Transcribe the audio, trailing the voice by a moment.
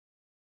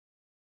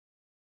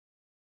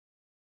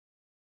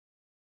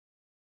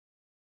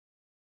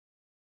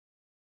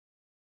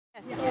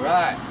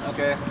Right,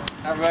 okay.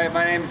 Hi everybody,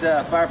 my name's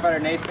Firefighter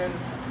Nathan.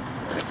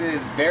 This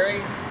is Barry.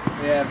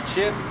 We have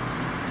Chip,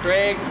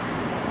 Craig,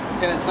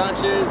 Lieutenant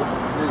Sanchez.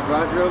 There's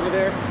Roger over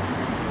there.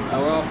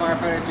 We're all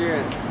firefighters here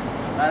at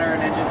Ladder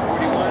and Engine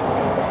 41.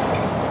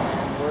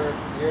 We're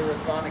here to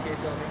respond in case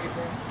you don't need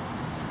anything.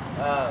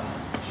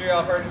 I'm sure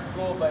y'all heard in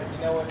school, but you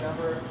know what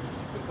number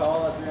to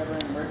call if you're ever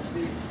in an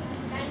emergency?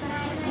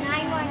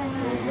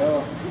 911. There you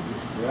go.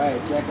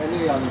 Right, Jack, I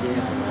knew y'all knew the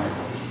answer,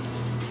 right?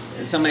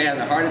 If somebody has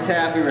a heart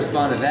attack, we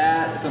respond to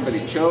that. If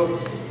somebody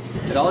chokes,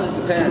 it all just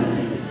depends.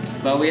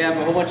 But we have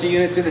a whole bunch of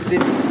units in the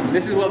city.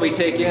 This is what we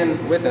take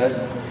in with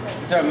us.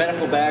 This is our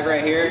medical bag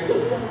right here.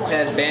 It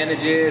has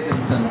bandages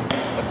and some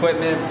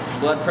equipment,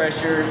 blood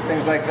pressure,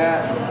 things like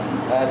that.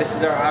 This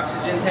is our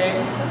oxygen tank.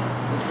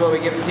 This is what we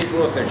give to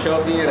people if they're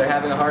choking or they're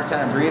having a hard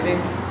time breathing.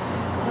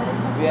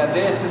 We have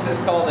this. This is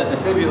called a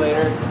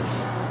defibrillator.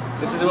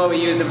 This is what we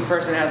use if a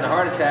person has a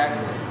heart attack.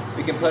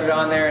 We can put it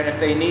on there, and if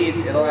they need,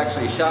 it'll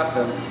actually shock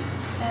them.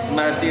 You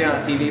might have seen it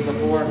on TV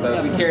before,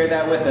 but we carry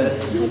that with us.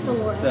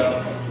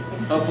 So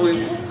hopefully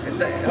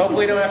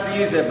you don't have to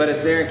use it, but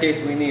it's there in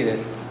case we need it.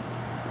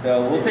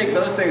 So we'll take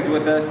those things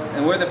with us,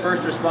 and we're the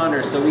first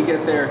responders, so we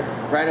get there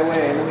right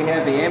away. And then we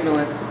have the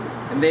ambulance,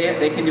 and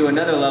they can do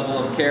another level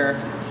of care,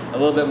 a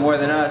little bit more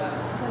than us.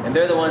 And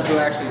they're the ones who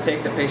actually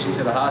take the patient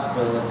to the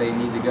hospital if they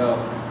need to go.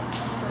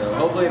 So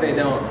hopefully they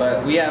don't,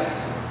 but we have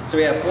 4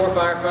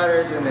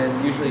 firefighters and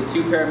then usually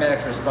 2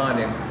 paramedics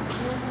responding.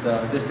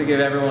 So just to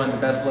give everyone the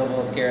best level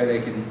of care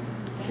they can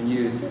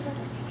use.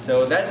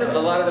 So that's a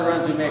lot of the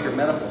runs we make are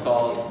medical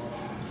calls.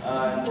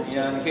 You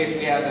know, in case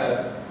we have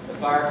the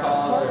fire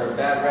calls or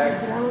bad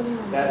wrecks,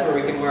 that's where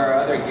we can wear our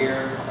other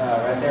gear,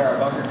 right there, our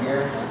bunker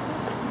gear.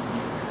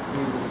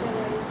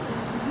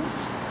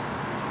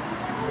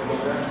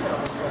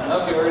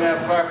 Okay, we're gonna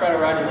have Firefighter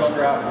Roger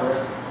bunker out for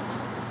us.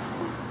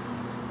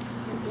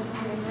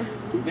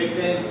 Big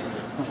thing.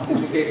 In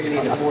case you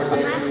need to force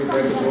entry,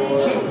 break the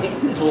door,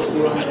 pull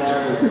ceiling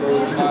down,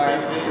 expose the fire.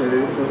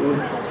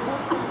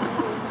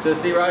 So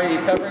see, Roger,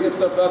 he's covering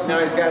himself up. Now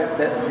he's got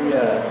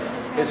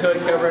his hood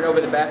covering over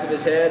the back of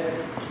his head.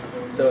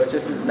 So it's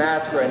just his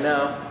mask right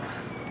now.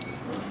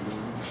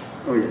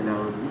 Oh yeah,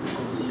 no.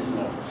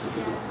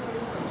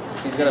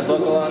 He's gonna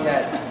buckle on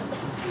that.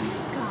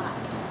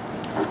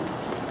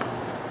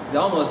 He's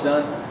almost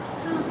done.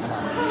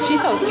 She's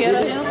so scared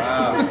of him.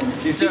 Wow. So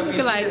if you see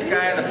this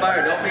guy in the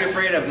fire, don't be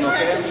afraid of him,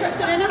 okay?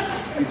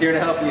 He's here to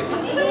help you.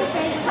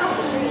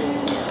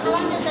 How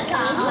long does it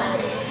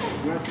last?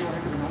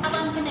 How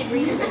long can they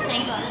breathe in the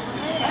tank on?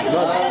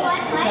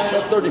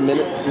 About 30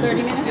 minutes.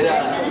 30 minutes?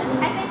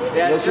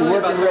 Yeah, it's really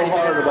about 30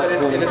 minutes, but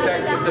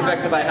it's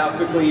affected by how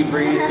quickly you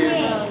breathe.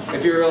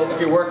 If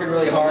you're working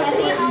really hard,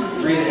 you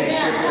might breathe in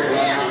quicker.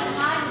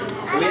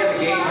 We have a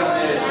gauge on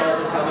it that tells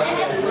us how much.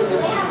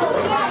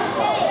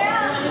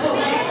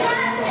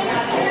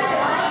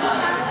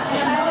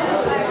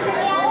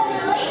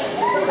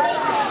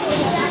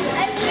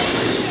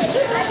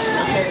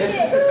 This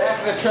is the back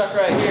of the truck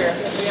right here.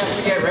 We have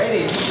to get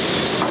ready.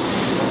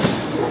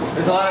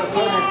 There's a lot of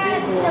equipment.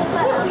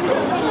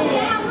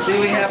 See,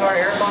 we have our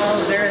air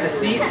bottles there in the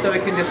seat, so we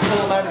can just pull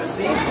them out of the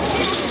seat.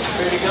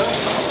 Ready to go?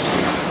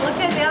 Look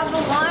at all the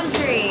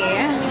laundry.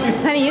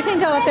 Honey, you can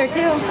go up there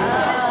too.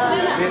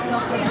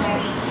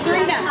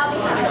 3 now.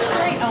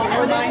 3. Oh,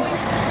 or 9.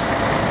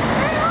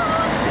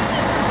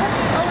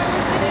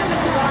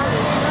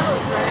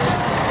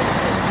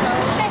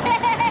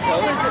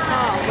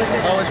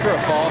 Oh, it's for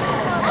a fall.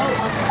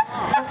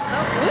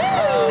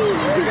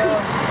 There we go.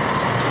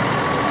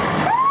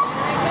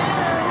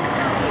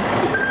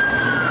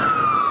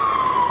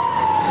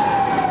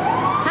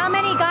 How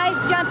many guys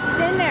jumped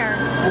in there?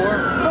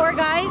 4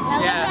 guys?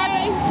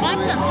 Yeah.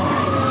 Watch them.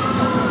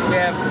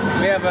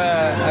 We have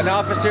an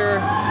officer,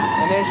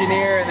 an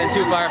engineer, and then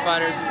 2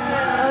 firefighters.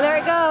 Oh, there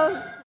it goes.